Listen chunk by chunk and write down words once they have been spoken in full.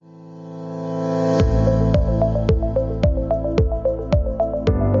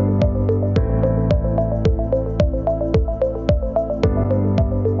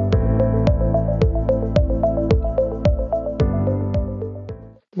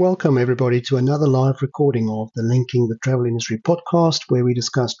Welcome, everybody, to another live recording of the Linking the Travel Industry podcast, where we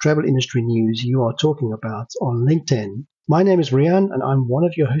discuss travel industry news you are talking about on LinkedIn. My name is Rian, and I'm one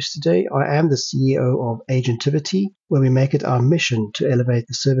of your hosts today. I am the CEO of Agentivity, where we make it our mission to elevate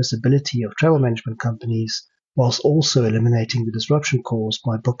the serviceability of travel management companies, whilst also eliminating the disruption caused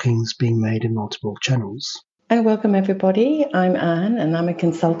by bookings being made in multiple channels. And welcome, everybody. I'm Anne, and I'm a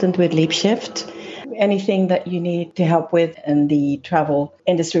consultant with LeapShift. Anything that you need to help with in the travel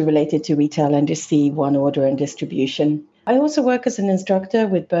industry related to retail industry, one order and distribution. I also work as an instructor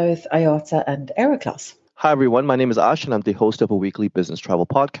with both IATA and Aeroclass. Hi, everyone. My name is Ash, and I'm the host of a weekly business travel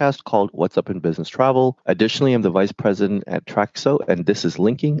podcast called What's Up in Business Travel. Additionally, I'm the vice president at Traxo, and this is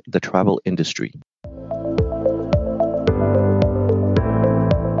Linking the Travel Industry.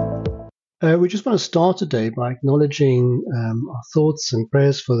 We just want to start today by acknowledging our thoughts and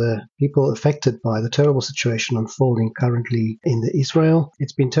prayers for the people affected by the terrible situation unfolding currently in Israel.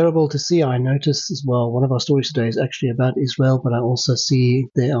 It's been terrible to see. I noticed as well, one of our stories today is actually about Israel, but I also see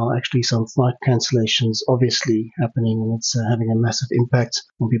there are actually some flight cancellations obviously happening, and it's having a massive impact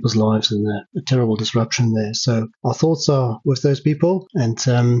on people's lives and a terrible disruption there. So our thoughts are with those people, and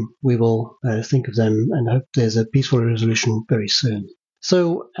we will think of them and hope there's a peaceful resolution very soon.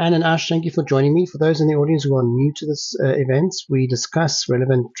 So, Anne and Ash, thank you for joining me. For those in the audience who are new to this event, we discuss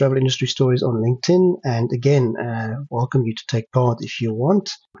relevant travel industry stories on LinkedIn. And again, welcome you to take part if you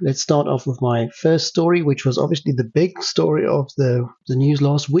want. Let's start off with my first story, which was obviously the big story of the news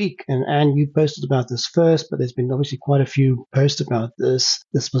last week. And Anne, you posted about this first, but there's been obviously quite a few posts about this.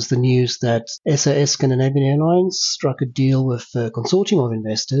 This was the news that SAS, Scandinavian Airlines, struck a deal with a consortium of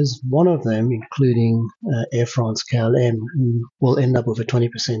investors, one of them including Air France-KLM, who will end up with a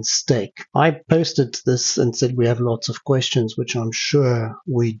 20% stake. I posted this and said we have lots of questions, which I'm sure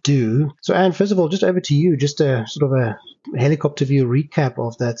we do. So, Anne, first of all, just over to you, just a sort of a helicopter view recap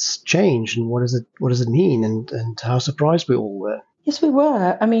of that change and what does it mean and how surprised we all were. Yes, we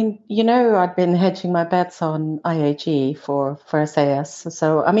were. I mean, I'd been hedging my bets on IAG for SAS.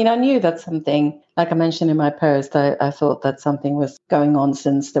 So, I knew that something, like I mentioned in my post, I thought that something was going on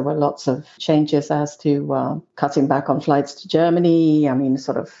since there were lots of changes as to cutting back on flights to Germany.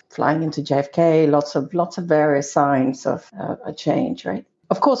 Sort of flying into JFK, lots of various signs of a change, right?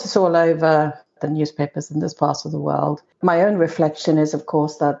 Of course, it's all over the newspapers in this part of the world. My own reflection is, of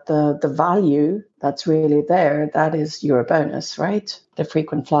course, that the value that's really there, that is Eurobonus, right? The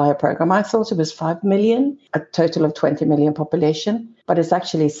frequent flyer program. I thought it was 5 million, a total of 20 million population, but it's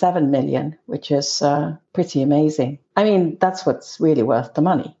actually 7 million, which is pretty amazing. That's what's really worth the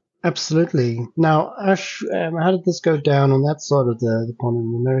money. Absolutely. Now, Ash, how did this go down on that side of the pond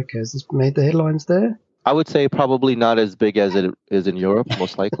in America? Has this made the headlines there? I would say probably not as big as it is in Europe,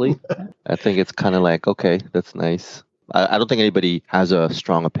 most likely. I think it's kind of like, okay, that's nice. I don't think anybody has a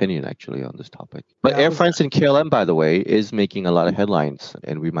strong opinion, actually, on this topic. But Air France and KLM, by the way, is making a lot of headlines,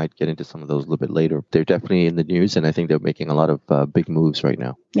 and we might get into some of those a little bit later. They're definitely in the news, and I think they're making a lot of big moves right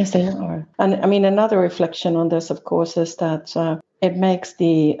now. Yes, they are. And another reflection on this, of course, is that it makes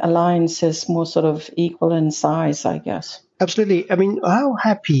the alliances more sort of equal in size, I guess. Absolutely. How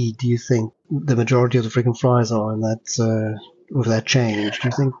happy do you think the majority of the frequent flyers are in that with that change? Do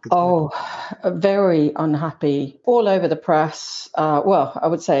you think? Very unhappy. All over the press. I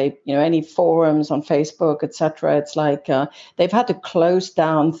would say any forums on Facebook, etc. It's like they've had to close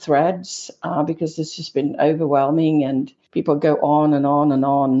down threads because this has been overwhelming, and people go on and on and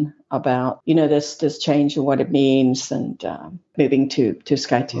on about this change and what it means, and moving to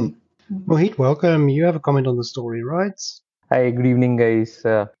SkyTeam. Mohit, welcome. You have a comment on the story, right? Hi, good evening, guys.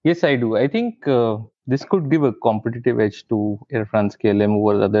 Yes, I do. I think this could give a competitive edge to Air France-KLM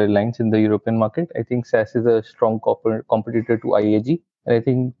over other airlines in the European market. I think SAS is a strong competitor to IAG. And I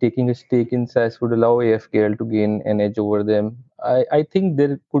think taking a stake in SAS would allow AFKL to gain an edge over them. I think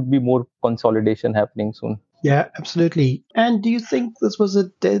there could be more consolidation happening soon. Yeah, absolutely. And do you think this was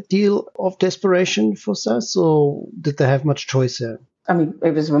a deal of desperation for SAS, or did they have much choice here?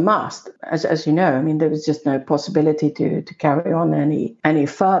 It was a must, as you know. There was just no possibility to carry on any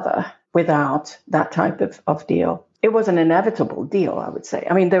further without that type of deal. It was an inevitable deal, I would say.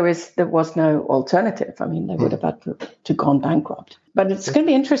 There was no alternative. They would have had to gone bankrupt. But it's going to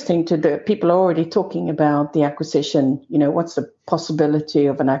be interesting people are already talking about the acquisition. What's the possibility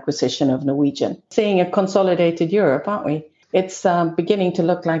of an acquisition of Norwegian? Seeing a consolidated Europe, aren't we? It's beginning to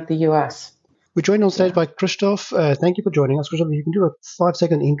look like the US. We're joined on stage by Christoph. Thank you for joining us. Christoph, you can do a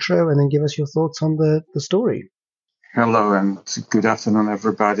 5-second intro and then give us your thoughts on the story. Hello and good afternoon,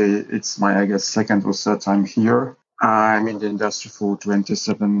 everybody. It's my, second or third time here. I'm in the industry for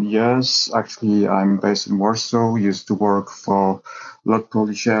 27 years. Actually, I'm based in Warsaw, used to work for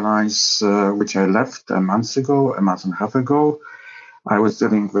Polish Airlines, which I left a month and a half ago. I was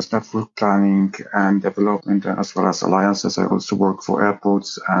dealing with network planning and development as well as alliances. I also work for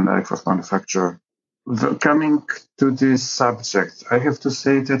airports and aircraft manufacturer. Coming to this subject, I have to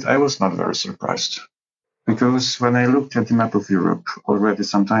say that I was not very surprised. Because when I looked at the map of Europe already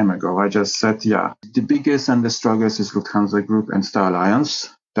some time ago, I just said, yeah, the biggest and the strongest is Lufthansa Group and Star Alliance.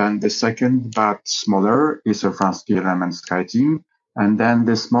 Then the second, but smaller, is France-KLM and SkyTeam. And then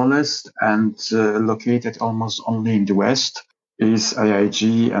the smallest and located almost only in the West is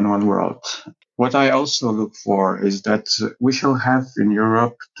AIG and One World. What I also look for is that we shall have in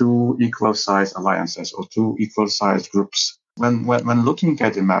Europe two equal size alliances or two equal size groups. When looking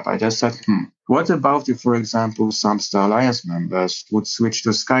at the map, I just said, what about if, for example, some Star Alliance members would switch to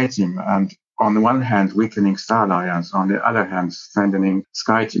SkyTeam and on the one hand weakening Star Alliance, on the other hand strengthening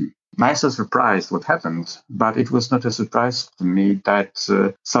SkyTeam? Nice surprise what happened, but it was not a surprise to me that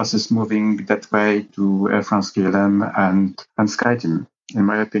SAS is moving that way to Air France-KLM and SkyTeam. In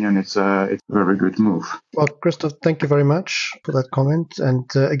my opinion, it's a very good move. Well, Christoph, thank you very much for that comment. And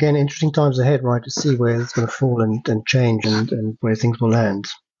again, interesting times ahead, right, to see where it's going to fall and change and where things will land.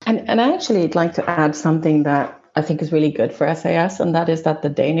 And I actually would like to add something that I think is really good for SAS, and that is that the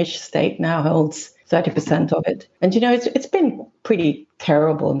Danish state now holds 30% of it. And, it's been pretty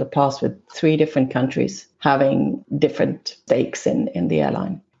terrible in the past with 3 different countries having different stakes in the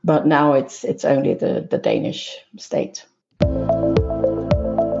airline. But now it's only the Danish state.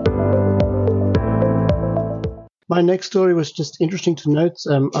 My next story was just interesting to note.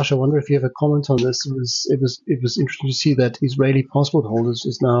 Ash, I wonder if you have a comment on this. It was interesting to see that Israeli passport holders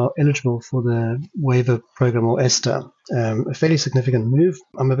is now eligible for the waiver program, or ESTA. A fairly significant move.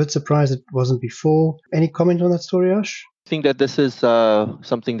 I'm a bit surprised it wasn't before. Any comment on that story, Ash? I think that this is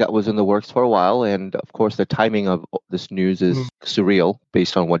something that was in the works for a while, and of course the timing of this news is surreal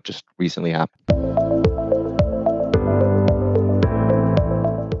based on what just recently happened.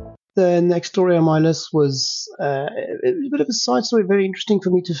 The next story on my list was a bit of a side story, very interesting for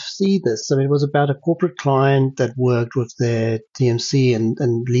me to see this. I mean, it was about a corporate client that worked with their TMC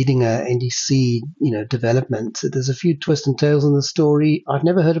and leading a NDC, development. There's a few twists and turns in the story. I've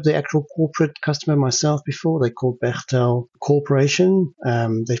never heard of the actual corporate customer myself before. They're called Bechtel Corporation.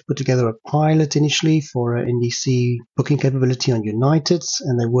 They've put together a pilot initially for an NDC booking capability on United,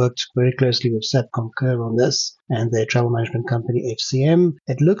 and they worked very closely with SAP Concur on this and their travel management company, FCM.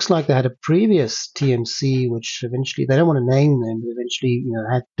 It looks like they had a previous TMC, which eventually, they don't want to name them, but eventually,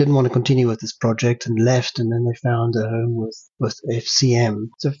 didn't want to continue with this project and left, and then they found a home with FCM.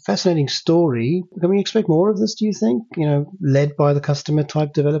 It's a fascinating story. Can we expect more of this, do you think? Led by the customer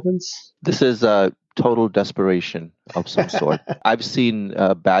type developments? This is total desperation of some sort. I've seen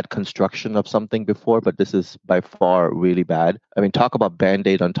bad construction of something before, but this is by far really bad. I mean, talk about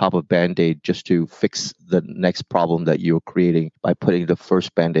Band-Aid on top of Band-Aid just to fix the next problem that you're creating by putting the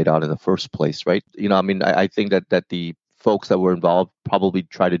first Band-Aid out in the first place, right? I think that the folks that were involved probably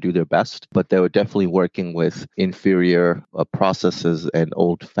try to do their best, but they were definitely working with inferior processes and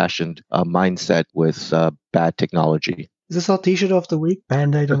old-fashioned mindset with bad technology. Is this our T-shirt of the week?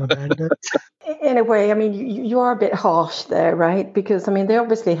 Band-Aid on a Band-Aid? In a way, I mean, you are a bit harsh there, right? Because, they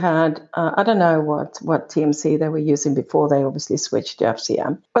obviously had, I don't know what TMC they were using before they obviously switched to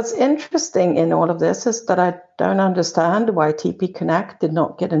FCM. What's interesting in all of this is that I don't understand why TP Connect did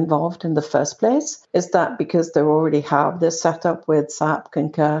not get involved in the first place. Is that because they already have this setup with SAP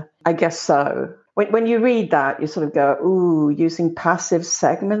Concur? I guess so. When you read that, you sort of go, ooh, using passive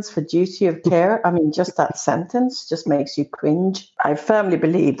segments for duty of care. I mean, just that sentence just makes you cringe. I firmly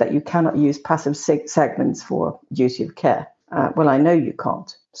believe that you cannot use passive segments for duty of care. Well, I know you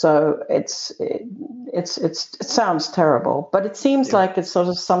can't. So it sounds terrible, but it seems like it's sort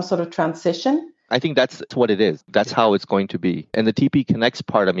of some sort of transition. I think that's what it is. That's how it's going to be. And the TP Connects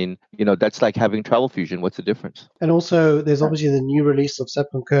part, that's like having Travel Fusion. What's the difference? And also, there's obviously the new release of SAP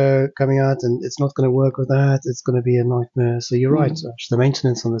Concur coming out, and it's not going to work with that. It's going to be a nightmare. So you're right, Ash. The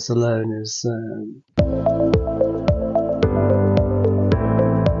maintenance on this alone is...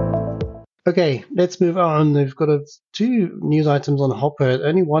 Okay, let's move on. We've got 2 news items on Hopper.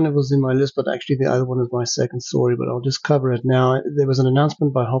 Only one was in my list, but actually the other one is my second story, but I'll just cover it now. There was an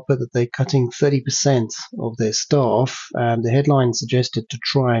announcement by Hopper that they're cutting 30% of their staff. The headline suggested to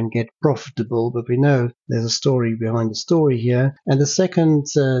try and get profitable, but we know there's a story behind the story here. And the second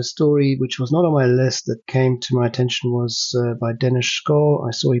story, which was not on my list that came to my attention, was by Dennis Skol.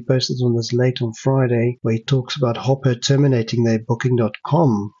 I saw he posted on this late on Friday, where he talks about Hopper terminating their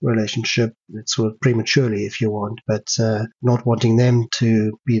Booking.com relationship It's sort of prematurely, if you want, but not wanting them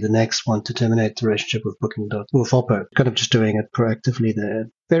to be the next one to terminate the relationship with with Oppo. Kind of just doing it proactively there.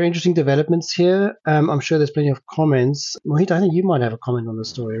 Very interesting developments here. I'm sure there's plenty of comments. Mohit, I think you might have a comment on the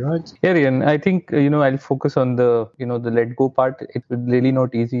story, right? Yeah, Rian, I think, I'll focus on the let go part. It was really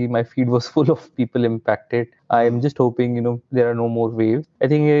not easy. My feed was full of people impacted. I'm just hoping, there are no more waves. I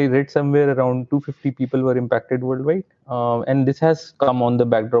think I read somewhere around 250 people were impacted worldwide. And this has come on the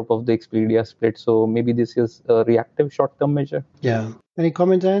backdrop of the Expedia split. So maybe this is a reactive short-term measure. Yeah. Any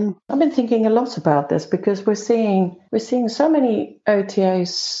comment, Anne? I've been thinking a lot about this because we're seeing so many OTAs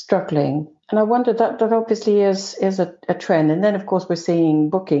struggling, and I wonder that obviously is a trend. And then of course we're seeing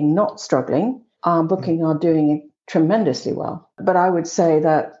Booking not struggling. Booking are doing tremendously well. But I would say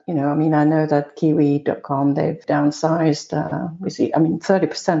that I know that Kiwi.com, they've downsized. We see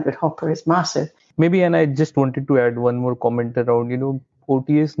 30% with Hopper is massive. Maybe, and I just wanted to add one more comment around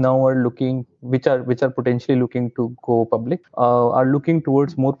OTAs now are looking, which are potentially looking to go public, are looking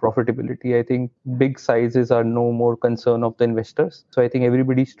towards more profitability. I think big sizes are no more concern of the investors. So I think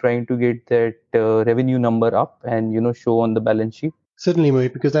everybody's trying to get that revenue number up and show on the balance sheet. Certainly,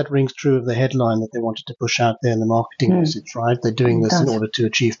 Mohit, because that rings true of the headline that they wanted to push out there in the marketing message, right? They're doing this in order to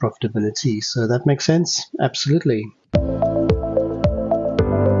achieve profitability. So that makes sense. Absolutely.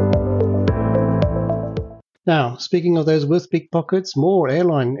 Now, speaking of those with big pockets, more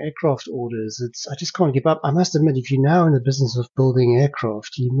airline aircraft orders. I just can't keep up. I must admit, if you're now in the business of building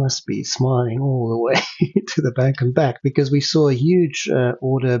aircraft, you must be smiling all the way to the bank and back, because we saw a huge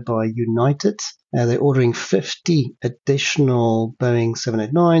order by United. They're ordering 50 additional Boeing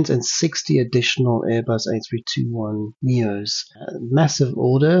 789s and 60 additional Airbus A321neos. Massive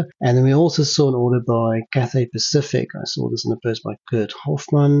order. And then we also saw an order by Cathay Pacific. I saw this in a post by Kurt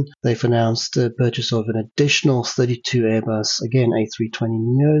Hoffman. They've announced the purchase of an additional 32 Airbus, again,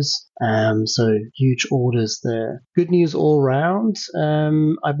 A320neos. So huge orders there. Good news all round.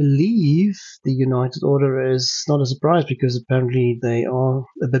 I believe the United order is not a surprise because apparently they are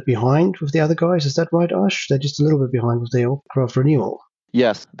a bit behind with the other guys. Is that right, Ash? They're just a little bit behind with their aircraft renewal.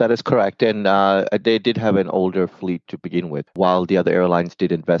 Yes, that is correct. And they did have an older fleet to begin with. While the other airlines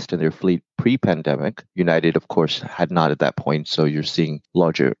did invest in their fleet pre-pandemic, United, of course, had not at that point. So you're seeing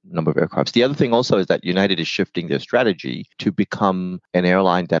larger number of aircrafts. The other thing also is that United is shifting their strategy to become an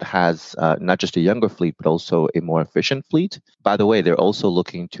airline that has not just a younger fleet, but also a more efficient fleet. By the way, they're also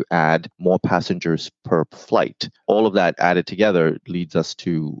looking to add more passengers per flight. All of that added together leads us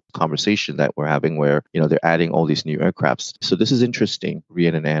to a conversation that we're having where, they're adding all these new aircrafts. So this is interesting,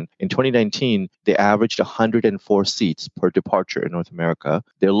 Rian and Ann. In 2019, they averaged 104 seats per departure in North America.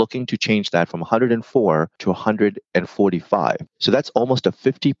 They're looking to change that from 104 to 145. So that's almost a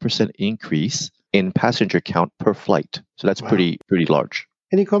 50% increase in passenger count per flight. So that's pretty large.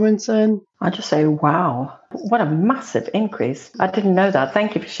 Any comments, Anne? I just say, wow, what a massive increase. I didn't know that.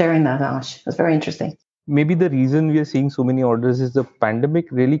 Thank you for sharing that, Ash. That's very interesting. Maybe the reason we are seeing so many orders is the pandemic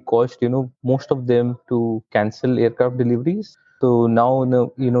really caused, most of them to cancel aircraft deliveries. So now,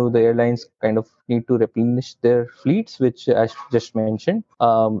 the airlines kind of need to replenish their fleets, which Ash just mentioned.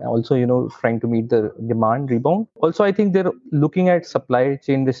 Also, trying to meet the demand rebound. Also, I think they're looking at supply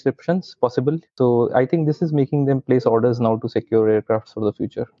chain disruptions possible. So I think this is making them place orders now to secure aircraft for the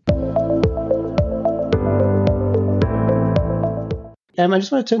future. I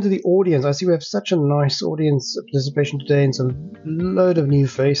just want to turn to the audience. I see we have such a nice audience participation today and some load of new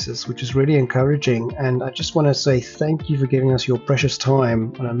faces, which is really encouraging. And I just want to say thank you for giving us your precious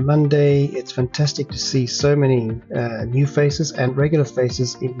time on a Monday. It's fantastic to see so many new faces and regular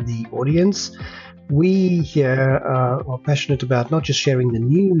faces in the audience. We here are passionate about not just sharing the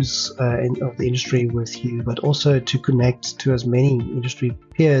news of the industry with you, but also to connect to as many industry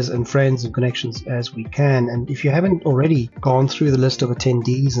peers and friends and connections as we can. And if you haven't already gone through the list of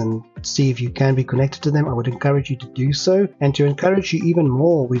attendees and see if you can be connected to them, I would encourage you to do so. And to encourage you even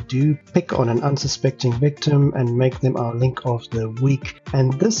more, we do pick on an unsuspecting victim and make them our link of the week.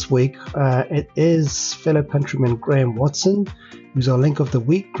 And this week, it is fellow countryman Graham Watson, who's our link of the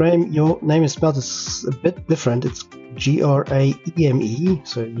week. Graham, your name is spelled a bit different. It's Grame,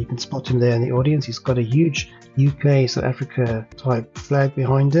 so you can spot him there in the audience. He's got a huge UK, South Africa type flag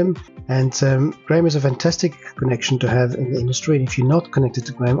behind him. And Graham is a fantastic connection to have in the industry. And if you're not connected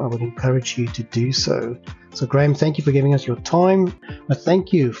to Graham, I would encourage you to do so. So Graham, thank you for giving us your time.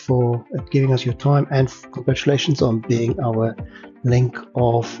 Thank you for giving us your time, and congratulations on being our link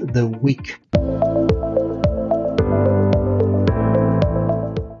of the week.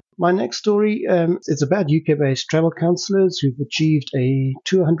 my next story, it's about UK-based travel counsellors who've achieved a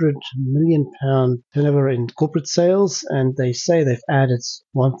 £200 million turnover in corporate sales, and they say they've added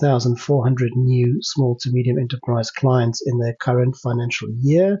 1,400 new small to medium enterprise clients in their current financial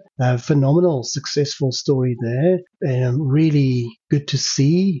year. Phenomenal, successful story there. Really good to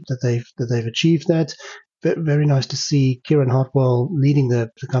see that they've achieved that. Very nice to see Kieran Hartwell leading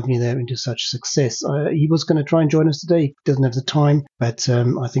the company there into such success. He was going to try and join us today. He doesn't have the time, but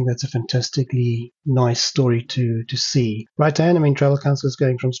I think that's a fantastically nice story to see. Right, Anne? I mean, travel counsellors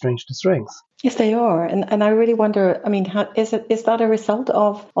going from strength to strength. Yes, they are. And I really wonder, I mean, is that a result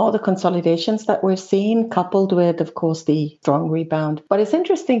of all the consolidations that we've seen, coupled with, of course, the strong rebound? But it's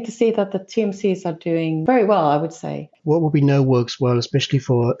interesting to see that the TMCs are doing very well, I would say. What we know works well, especially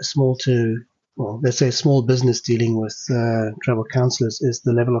for let's say a small business dealing with travel counsellors, is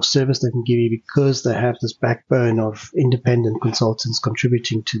the level of service they can give you, because they have this backbone of independent consultants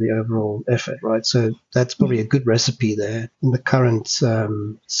contributing to the overall effort, right? So that's probably a good recipe there in the current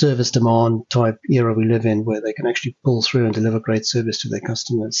service demand type era we live in, where they can actually pull through and deliver great service to their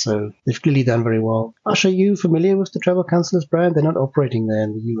customers. So they've clearly done very well. Ash, are you familiar with the travel counsellors brand? They're not operating there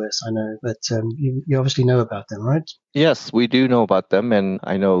in the US, I know, but you obviously know about them, right? Yes, we do know about them, and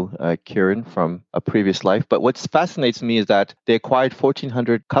I know Kieran from a previous life. But what fascinates me is that they acquired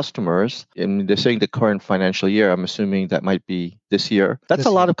 1,400 customers, and they're saying the current financial year. I'm assuming that might be this year. That's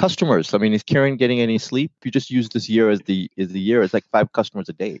a lot of customers. I mean, is Kieran getting any sleep? If you just use this year as the year, it's like 5 customers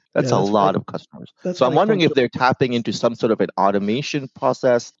a day. That's a lot of customers. So I'm wondering if they're tapping into some sort of an automation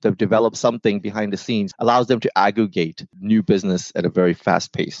process to develop something behind the scenes, allows them to aggregate new business at a very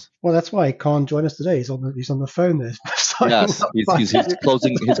fast pace. Well, that's why he can't join us today. He's on the phone there. Yes, he's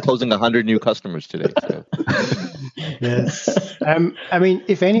closing 100 new customers today. So. Yes. I mean,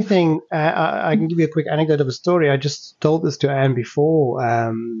 if anything, I can give you a quick anecdote of a story. I just told this to Anne before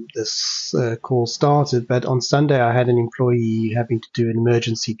this call started, but on Sunday I had an employee having to do an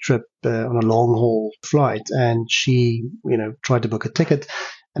emergency trip on a long haul flight, and she, tried to book a ticket.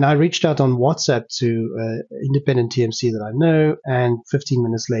 And I reached out on WhatsApp to an independent TMC that I know, and 15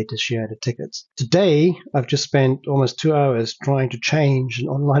 minutes later, she had a ticket. Today, I've just spent almost 2 hours trying to change an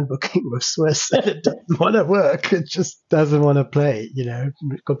online booking with Swiss, and it doesn't want to work. It just doesn't want to play, The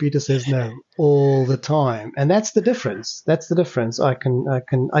computer says no all the time. And that's the difference. I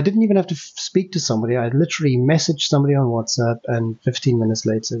didn't even have to speak to somebody. I literally messaged somebody on WhatsApp, and 15 minutes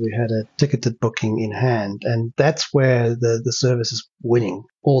later, we had a ticketed booking in hand. And that's where the service is winning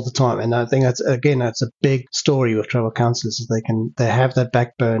all the time. And I think that's a big story with travel counsellors, is they have that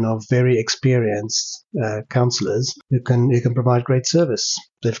backbone of very experienced counsellors who can provide great service.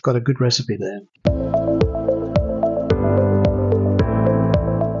 They've got a good recipe there.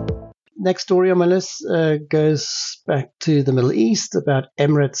 Next story on my list goes back to the Middle East, about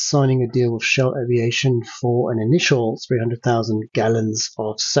Emirates signing a deal with Shell Aviation for an initial 300,000 gallons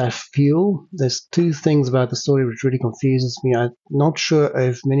of SAF fuel. There's 2 things about the story which really confuses me. I'm not sure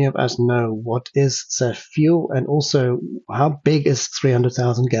if many of us know what is SAF fuel, and also how big is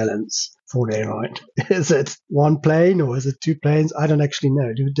 300,000 gallons for an airline. Is it 1 plane or is it 2 planes? I don't actually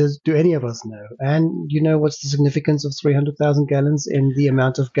know. Do any of us know? And what's the significance of 300,000 gallons in the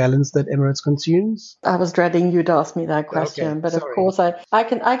amount of gallons that Emirates consumes? I was dreading you'd ask me that question, okay, but sorry. Of course I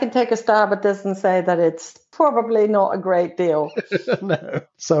can take a stab at this and say that it's probably not a great deal. No,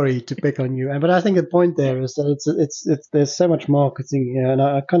 sorry to pick on you, but I think the point there is that it's there's so much marketing here, and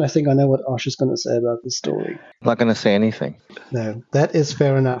I kind of think I know what Ash is going to say about this story. I'm not going to say anything. No, that is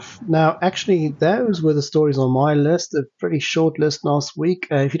fair enough. Now, actually, those were the stories on my list, a pretty short list last week.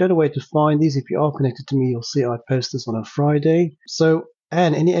 If you don't know where to find these, if you are connected to me, you'll see I post this on a Friday. So,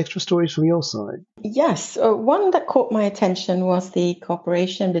 Anne, any extra stories from your side? Yes, one that caught my attention was the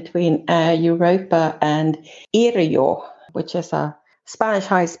cooperation between Air Europa and Irio, which is a Spanish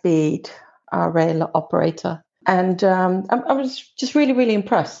high-speed rail operator. And I was just really, really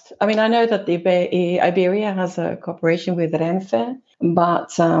impressed. I mean, I know that Iberia has a cooperation with Renfe,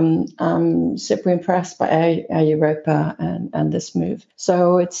 but I'm super impressed by Air Europa and this move.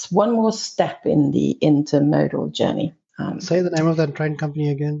 So it's one more step in the intermodal journey. Say the name of that train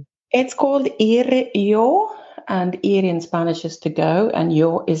company again. It's called Irio, and Ir in Spanish is to go, and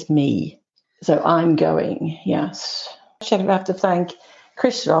yo is me. So I'm going, yes. I should have to thank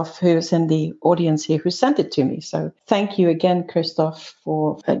Christoph, who's in the audience here, who sent it to me. So thank you again, Christoph,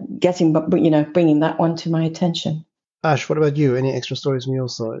 for bringing that one to my attention. Ash, what about you? Any extra stories from your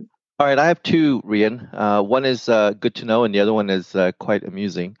side? All right, I have two, Rian. One is good to know, and the other one is quite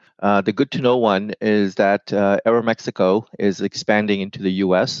amusing. The good to know one is that Aeromexico is expanding into the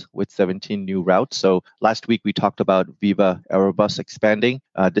U.S. with 17 new routes. So last week we talked about Viva Aerobus expanding.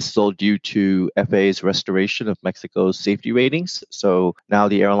 This is all due to FAA's restoration of Mexico's safety ratings. So now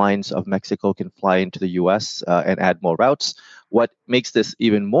the airlines of Mexico can fly into the U.S. And add more routes. What makes this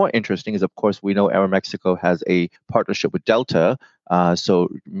even more interesting is, of course, we know Aeromexico has a partnership with Delta. So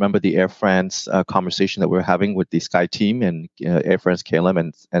remember the Air France conversation that we're having with the SkyTeam and Air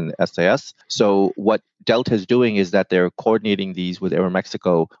France-KLM and SAS. So what Delta is doing is that they're coordinating these with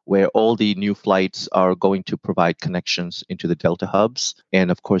Aeromexico, where all the new flights are going to provide connections into the Delta hubs.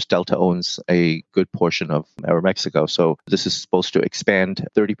 And of course, Delta owns a good portion of Aeromexico. So this is supposed to expand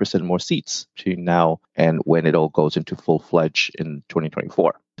 30% more seats between now and when it all goes into full-fledged in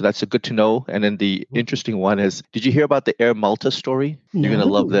 2024. So that's a good to know. And then the interesting one is, did you hear about the Air Malta story? No. You're going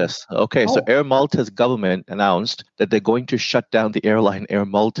to love this. Okay, so Air Malta's government announced that they're going to shut down the airline Air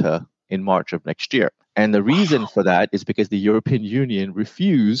Malta in March of next year. And the reason for that is because the European Union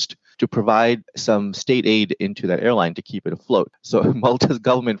refused to provide some state aid into that airline to keep it afloat. So Malta's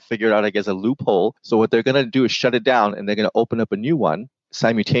government figured out, I guess, a loophole. So what they're going to do is shut it down, and they're going to open up a new one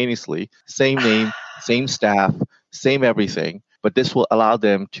simultaneously. Same name, same staff, same everything. But this will allow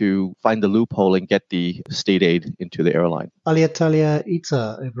them to find the loophole and get the state aid into the airline. Alitalia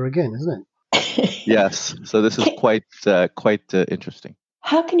Ita over again, isn't it? Yes. So this is quite interesting.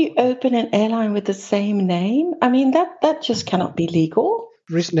 How can you open an airline with the same name? I mean, that just cannot be legal.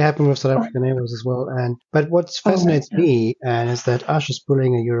 Recently happened with South African Airways as well. But what fascinates me is that Ash is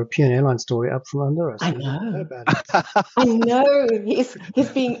pulling a European airline story up from under us. I know. About I know. He's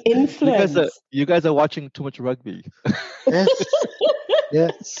being influenced. You guys are watching too much rugby.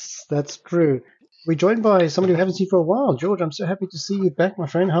 Yes, that's true. We're joined by somebody we haven't seen for a while. George, I'm so happy to see you back, my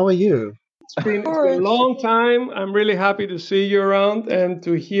friend. How are you? It's been a long time. I'm really happy to see you around and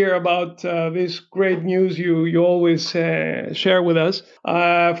to hear about this great news you always share with us.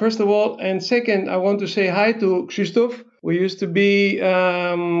 First of all, and second, I want to say hi to Christoph. We used to be,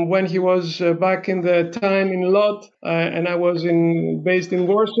 when he was back in the time in Lot, and I was based in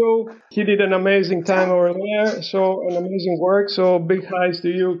Warsaw. He did an amazing time over there, so an amazing work. So big highs to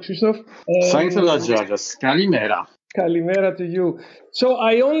you, Christoph. Thanks a lot, George. Kalimera. Kalimera to you. So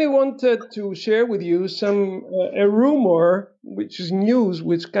I only wanted to share with you a rumor, which is news,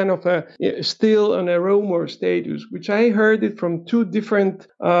 which kind of still on a rumor status, which I heard it from two different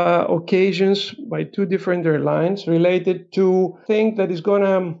occasions by two different airlines related to thing that is going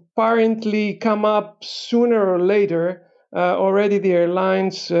to apparently come up sooner or later. Already the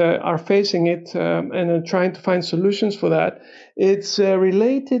airlines are facing it and are trying to find solutions for that. It's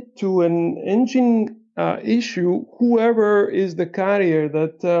related to an engine issue. Whoever is the carrier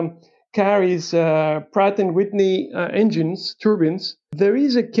that carries Pratt & Whitney engines, turbines, there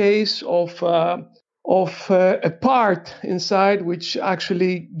is a case of a part inside which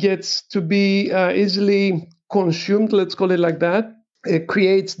actually gets to be easily consumed, let's call it like that. It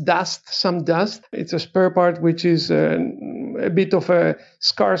creates some dust. It's a spare part which is a bit of a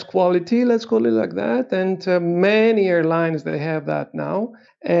scarce quality, let's call it like that. And many airlines, they have that now.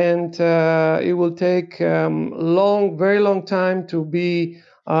 And it will take very long time to be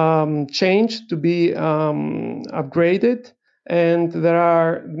changed, to be upgraded. And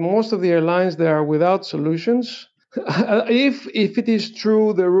most of the airlines, they are without solutions. If it is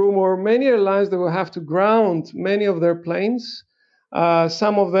true, the rumor, many airlines, they will have to ground many of their planes.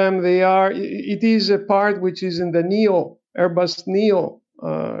 Some of them, it is a part which is in the Airbus Neo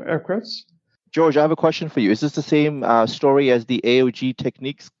aircrafts. George, I have a question for you. Is this the same story as the AOG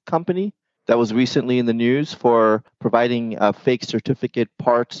Techniques company that was recently in the news for providing fake certificate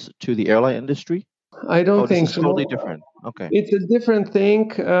parts to the airline industry? I don't think so. Totally different. Okay. It's a different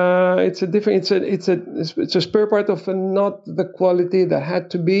thing. It's a spare part of not the quality that had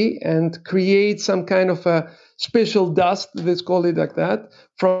to be, and create some kind of a special dust, let's call it like that,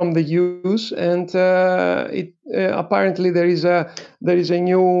 from the use. And apparently there is a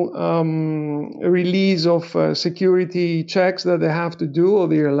new release of security checks that they have to do, all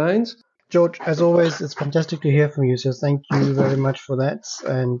the airlines. George, as always, it's fantastic to hear from you. So thank you very much for that.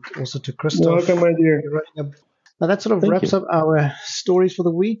 And also to Christoph. Welcome, my dear. Now that sort of wraps up our stories for the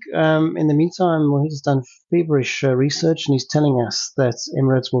week. In the meantime, he's done feverish research, and he's telling us that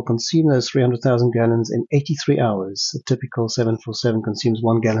Emirates will consume those 300,000 gallons in 83 hours. A typical 747 consumes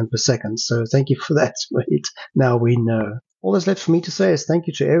 1 gallon per second. So thank you for that, mate. Now we know. All that's left for me to say is thank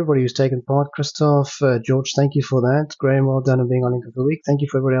you to everybody who's taken part. Christoph, George, thank you for that. Graham, well done on being on Link of the Week. Thank you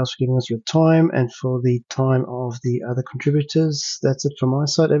for everybody else for giving us your time and for the time of the other contributors. That's it from my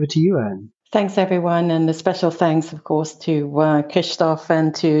side. Over to you, Anne. Thanks, everyone. And a special thanks, of course, to Christoph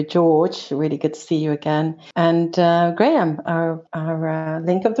and to George. Really good to see you again. And Graham, our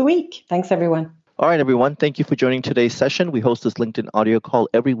Link of the Week. Thanks, everyone. All right, everyone. Thank you for joining today's session. We host this LinkedIn audio call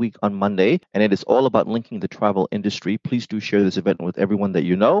every week on Monday, and it is all about linking the travel industry. Please do share this event with everyone that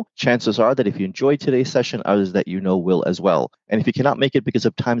you know. Chances are that if you enjoyed today's session, others that you know will as well. And if you cannot make it because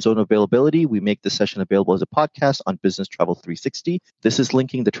of time zone availability, we make this session available as a podcast on Business Travel 360. This is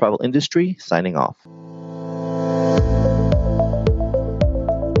Linking the Travel Industry, signing off.